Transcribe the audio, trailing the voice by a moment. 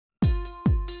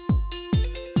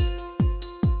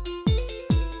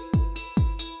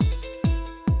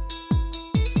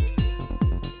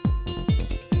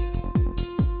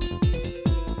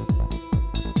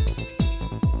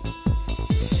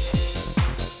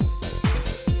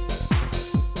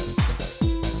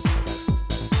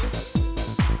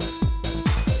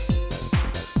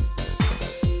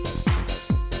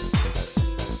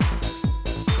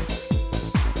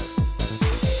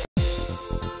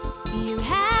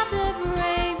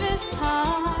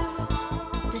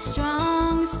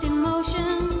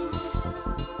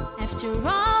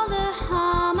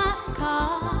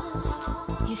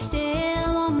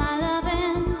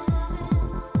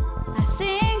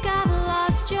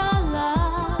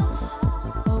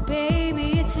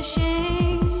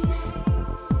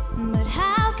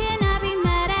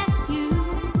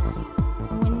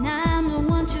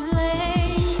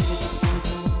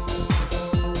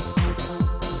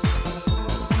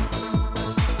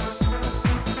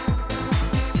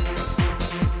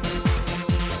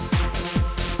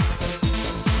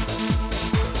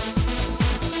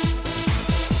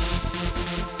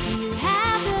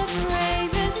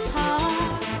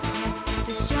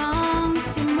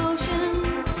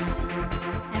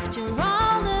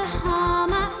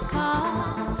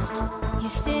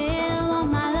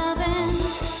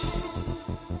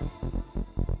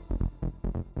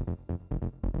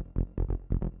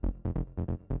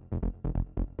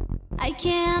I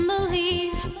can't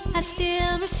believe I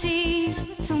still receive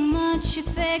so much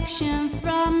affection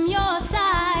from your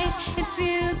side. If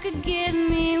you could give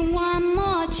me one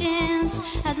more chance,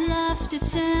 I'd love to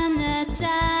turn the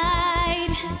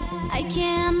tide. I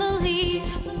can't believe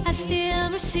I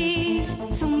still receive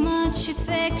so much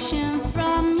affection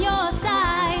from your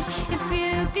side. If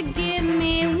you could give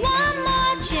me one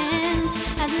more chance,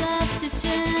 I'd love to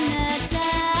turn the